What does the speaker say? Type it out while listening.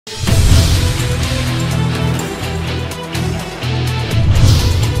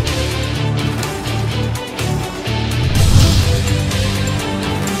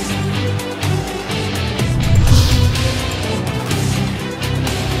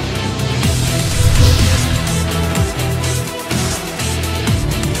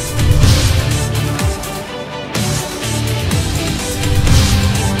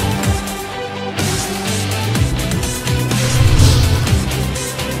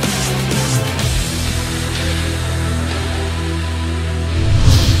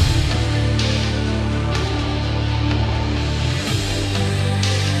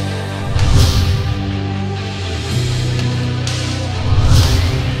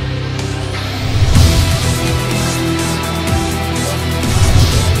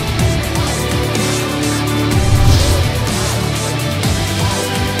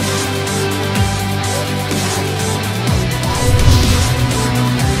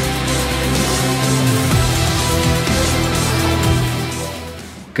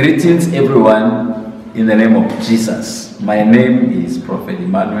Greetings everyone in the name of Jesus. My name is Prophet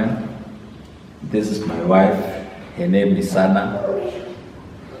Emmanuel. This is my wife. Her name is Annah.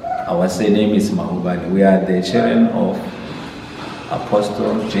 Our surname is Mahubane. We are the children of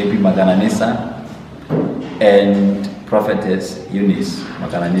Apostle J.P. Makananisa and Prophetess Eunice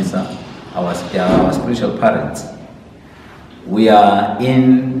Makananisa, our spiritual parents. We are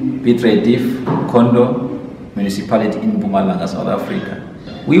in Piet Retief Condo municipality in Mpumalanga, South Africa.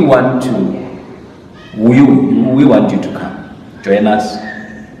 We want you to come, join us,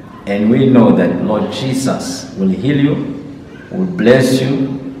 and we know that Lord Jesus will heal you, will bless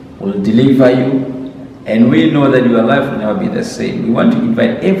you, will deliver you, and we know that your life will never be the same. We want to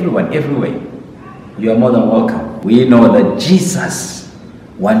invite everyone, everywhere. You are more than welcome. We know that Jesus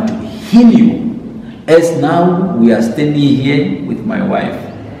wants to heal you. As now we are standing here with my wife,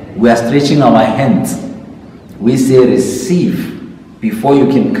 we are stretching our hands. We say receive before you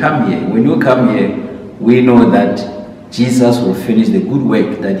can come here. When you come here, we know that Jesus will finish the good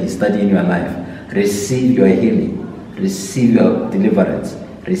work that He started in your life. Receive your healing, receive your deliverance,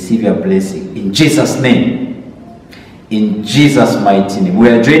 receive your blessing. In Jesus' name, in Jesus' mighty name. We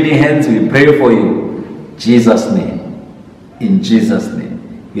are joining hands, we pray for you. Jesus' name, in Jesus'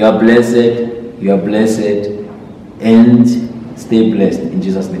 name. You are blessed, and stay blessed. In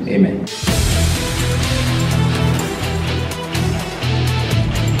Jesus' name, amen.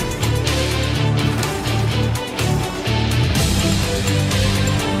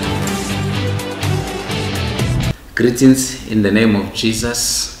 Greetings in the name of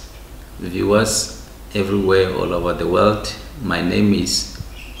Jesus, viewers everywhere, all over the world. My name is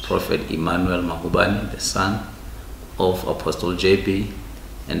Prophet Emmanuel Mahubane, the son of Apostle J.P.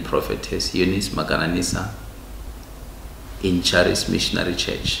 and Prophetess Eunice Makananisa in CHARIS Missionary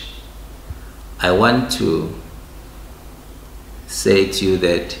Church. I want to say to you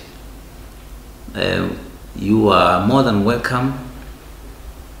that you are more than welcome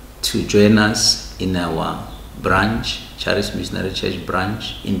to join us in our branch, CHARIS Missionary Church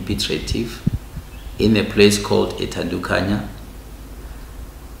branch in Piet Retief, in a place called Etandukanya.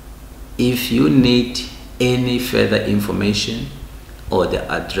 If you need any further information or the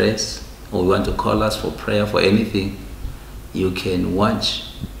address, or you want to call us for prayer for anything, you can watch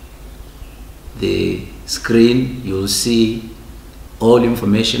the screen. You'll see all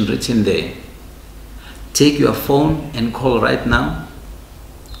information written there. Take your phone and call right now.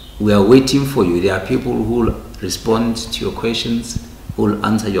 We are waiting for you. There are people who will respond to your questions, who will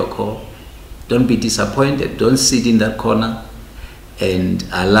answer your call. Don't be disappointed. Don't sit in that corner and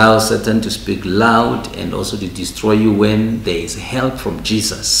allow Satan to speak loud and also to destroy you when there is help from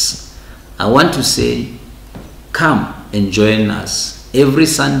Jesus. I want to say, come and join us. Every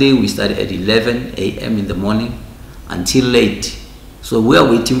Sunday we start at 11 a.m. in the morning until late. So we are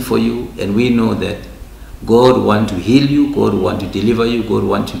waiting for you, and we know that God wants to heal you, God wants to deliver you, God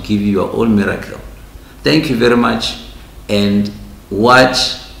wants to give you your own miracle. Thank you very much, and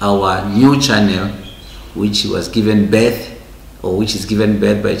watch our new channel, which was given birth, or which is given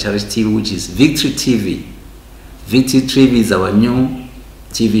birth by CHARIS TV, which is Victory TV. Victory TV is our new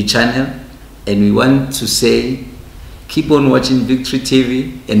TV channel, and we want to say, keep on watching Victory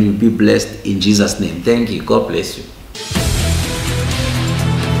TV, and you'll be blessed in Jesus' name. Thank you. God bless you.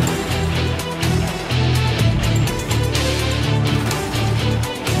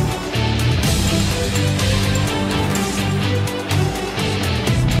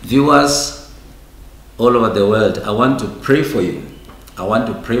 Viewers all over the world, I want to pray for you. I want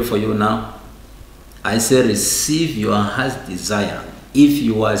to pray for you now. I say receive your heart's desire. If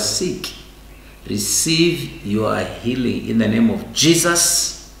you are sick, receive your healing in the name of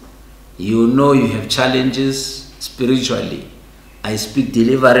Jesus. You know you have challenges spiritually. I speak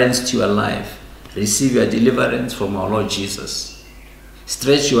deliverance to your life. Receive your deliverance from our Lord Jesus.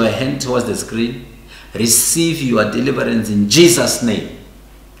 Stretch your hand towards the screen. Receive your deliverance in Jesus' name.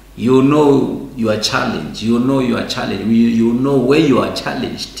 You know you are challenged. You know you are challenged. You know where you are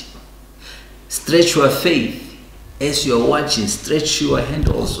challenged. Stretch your faith as you are watching. Stretch your hand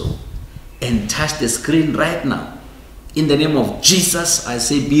also and touch the screen right now. In the name of Jesus, I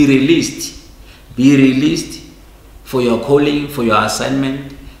say be released. Be released for your calling, for your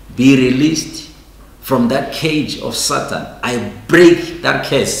assignment. Be released from that cage of Satan. I break that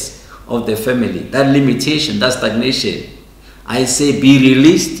curse of the family, that limitation, that stagnation. I say be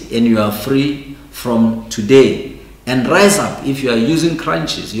released, and you are free from today. And rise up. If you are using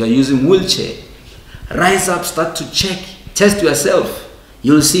crutches, you are using wheelchair, rise up, start to check, test yourself.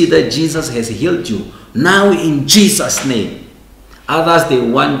 You'll see that Jesus has healed you. Now in Jesus' name. Others, they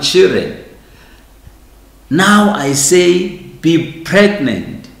want children. Now I say be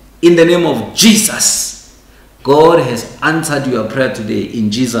pregnant. In the name of Jesus, God has answered your prayer today in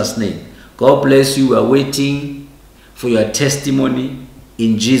Jesus' name. God bless you. We are waiting for your testimony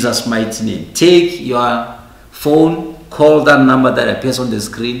in Jesus' mighty name. Take your phone, call that number that appears on the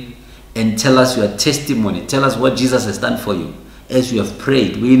screen, and tell us your testimony. Tell us what Jesus has done for you. As we have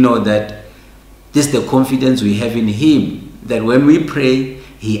prayed, we know that this is the confidence we have in Him, that when we pray,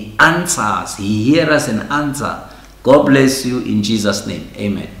 He answers. He hears us and answers. God bless you in Jesus' name.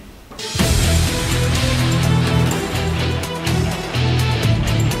 Amen.